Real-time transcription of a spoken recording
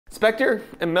Spectre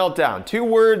and Meltdown, two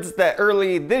words that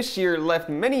early this year left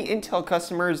many Intel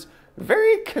customers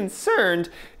very concerned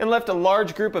and left a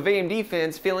large group of AMD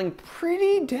fans feeling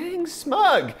pretty dang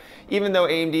smug, even though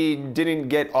AMD didn't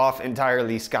get off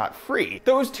entirely scot-free.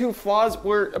 Those two flaws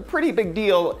were a pretty big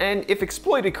deal, and if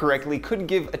exploited correctly, could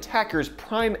give attackers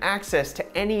prime access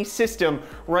to any system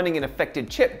running an affected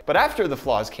chip. But after the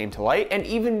flaws came to light, and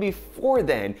even before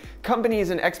then,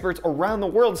 companies and experts around the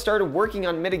world started working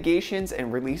on mitigations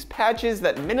and released patches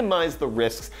that minimize the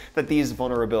risks that these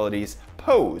vulnerabilities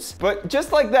pose. But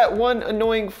just like that one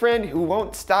annoying friend who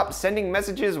won't stop sending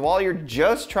messages while you're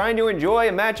just trying to enjoy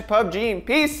a match of PUBG in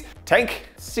peace, Tank,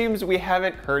 seems we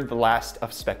haven't heard the last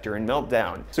of Spectre and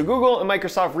Meltdown. So Google and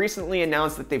Microsoft recently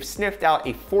announced that they've sniffed out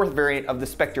a fourth variant of the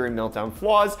Spectre and Meltdown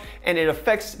flaws, and it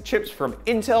affects chips from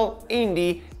Intel,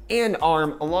 AMD, and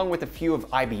ARM, along with a few of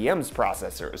IBM's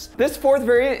processors. This fourth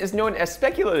variant is known as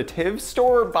speculative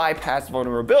store bypass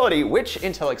vulnerability, which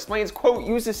Intel explains, quote,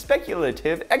 uses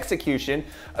speculative execution,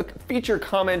 a feature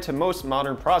common to most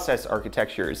modern process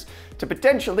architectures, to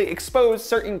potentially expose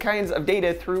certain kinds of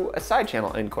data through a side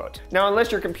channel, end quote. Now, unless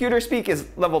your computer speak is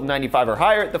level 95 or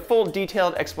higher, the full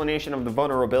detailed explanation of the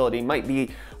vulnerability might be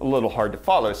a little hard to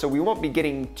follow, so we won't be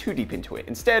getting too deep into it.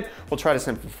 Instead, we'll try to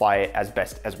simplify it as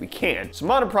best as we can. So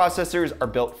modern processors are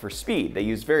built for speed. They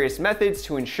use various methods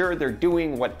to ensure they're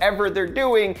doing whatever they're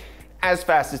doing as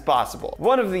fast as possible.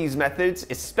 One of these methods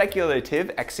is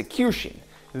speculative execution.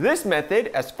 This method,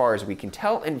 as far as we can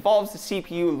tell, involves the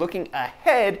CPU looking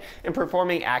ahead and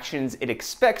performing actions it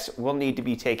expects will need to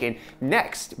be taken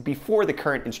next before the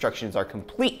current instructions are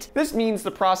complete. This means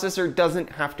the processor doesn't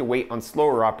have to wait on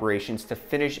slower operations to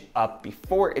finish up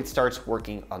before it starts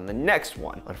working on the next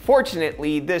one.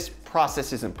 Unfortunately, this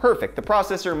process isn't perfect. The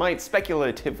processor might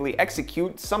speculatively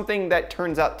execute something that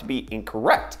turns out to be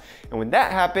incorrect. And when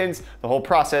that happens, the whole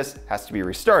process has to be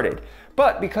restarted.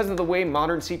 But because of the way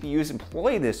modern CPUs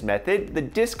employ this method, the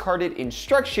discarded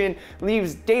instruction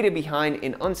leaves data behind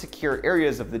in unsecure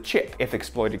areas of the chip. If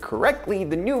exploited correctly,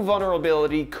 the new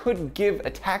vulnerability could give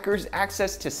attackers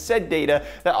access to said data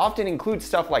that often includes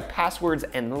stuff like passwords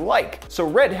and the like. So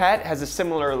Red Hat has a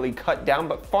similarly cut down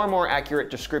but far more accurate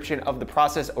description of the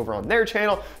process over on their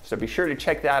channel, so be sure to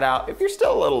check that out if you're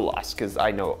still a little lost, because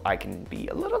I know I can be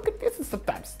a little confused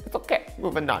sometimes. It's okay,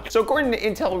 moving on. So according to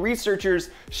Intel, researchers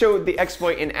showed the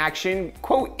exploit in action,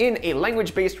 quote, in a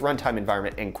language-based runtime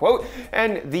environment, end quote,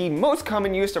 and the most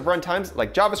common use of runtimes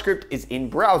like JavaScript is in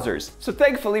browsers. So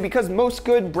thankfully, because most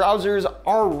good browsers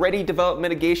already developed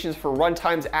mitigations for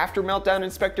runtimes after Meltdown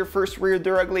and Spectre first reared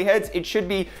their ugly heads, it should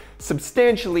be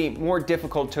substantially more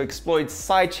difficult to exploit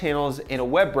side channels in a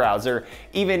web browser,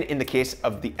 even in the case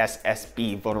of the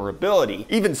SSB vulnerability.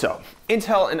 Even so,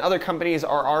 Intel and other companies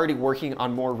are already working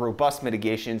on more robust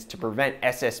mitigations to prevent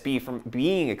SSB from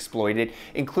being exploited,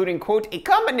 including, quote, a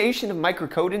combination of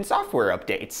microcode and software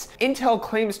updates. Intel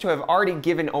claims to have already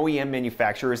given OEM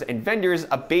manufacturers and vendors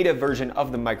a beta version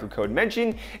of the microcode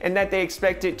mentioned, and that they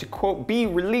expect it to, quote, be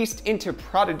released into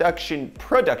production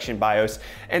BIOS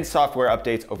and software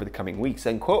updates over the coming weeks,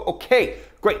 end quote. Okay,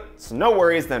 great, so no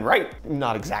worries then, right?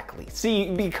 Not exactly. See,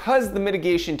 because the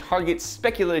mitigation targets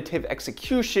speculative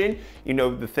execution, you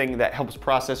know, the thing that helps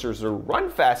processors run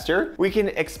faster, we can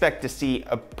expect to see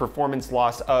a performance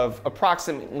loss of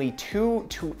approximately 2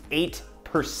 to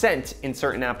 8% in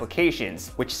certain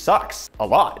applications, which sucks a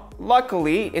lot.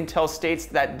 Luckily, Intel states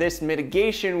that this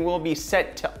mitigation will be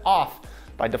set to off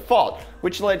by default,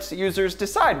 which lets users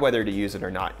decide whether to use it or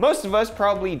not. Most of us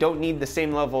probably don't need the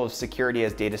same level of security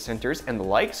as data centers and the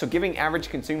like, so giving average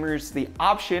consumers the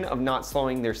option of not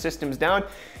slowing their systems down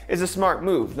is a smart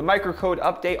move. The microcode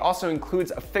update also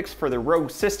includes a fix for the rogue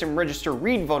system register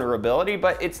read vulnerability,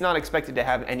 but it's not expected to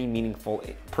have any meaningful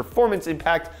performance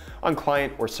impact on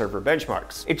client or server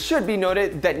benchmarks. It should be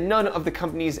noted that none of the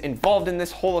companies involved in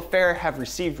this whole affair have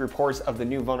received reports of the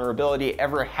new vulnerability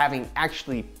ever having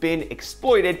actually been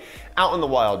exploited out in the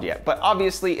wild yet, but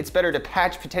obviously it's better to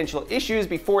patch potential issues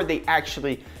before they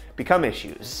actually become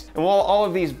issues. And while all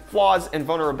of these flaws and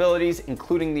vulnerabilities,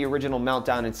 including the original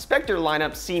Meltdown and Spectre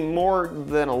lineup, seem more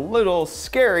than a little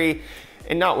scary,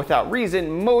 and not without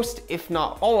reason, most, if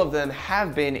not all of them,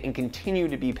 have been and continue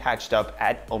to be patched up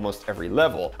at almost every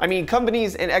level. I mean,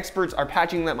 companies and experts are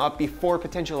patching them up before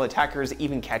potential attackers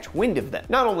even catch wind of them.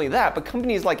 Not only that, but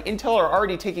companies like Intel are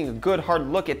already taking a good hard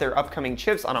look at their upcoming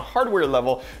chips on a hardware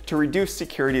level to reduce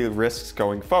security risks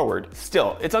going forward.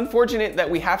 Still, it's unfortunate that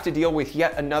we have to deal with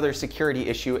yet another security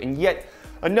issue and yet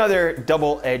another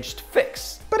double-edged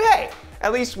fix. But hey,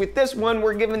 At least with this one,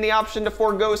 we're given the option to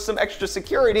forego some extra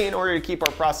security in order to keep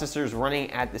our processors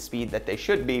running at the speed that they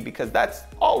should be, because that's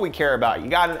all we care about. You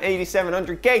got an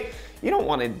 8700K, you don't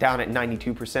want it down at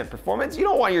 92% performance. You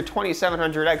don't want your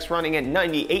 2700X running at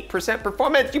 98%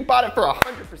 performance. You bought it for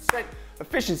 100%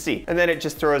 efficiency. And then it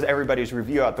just throws everybody's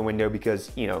review out the window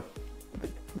because, you know,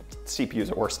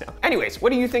 CPUs are worse now. Anyways,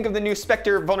 what do you think of the new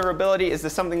Spectre vulnerability? Is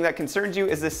this something that concerns you?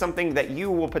 Is this something that you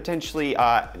will potentially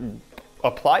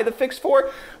apply the fix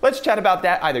for? Let's chat about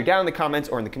that either down in the comments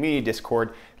or in the community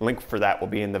Discord. Link for that will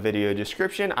be in the video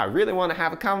description. I really want to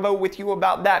have a convo with you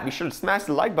about that. Be sure to smash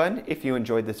the like button if you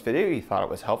enjoyed this video, you thought it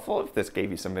was helpful, if this gave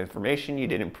you some information you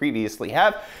didn't previously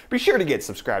have. Be sure to get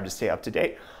subscribed to stay up to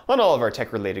date on all of our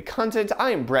tech related content.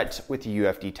 I am Brett with the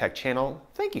UFD Tech channel.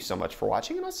 Thank you so much for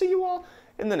watching, and I'll see you all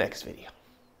in the next video.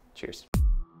 Cheers.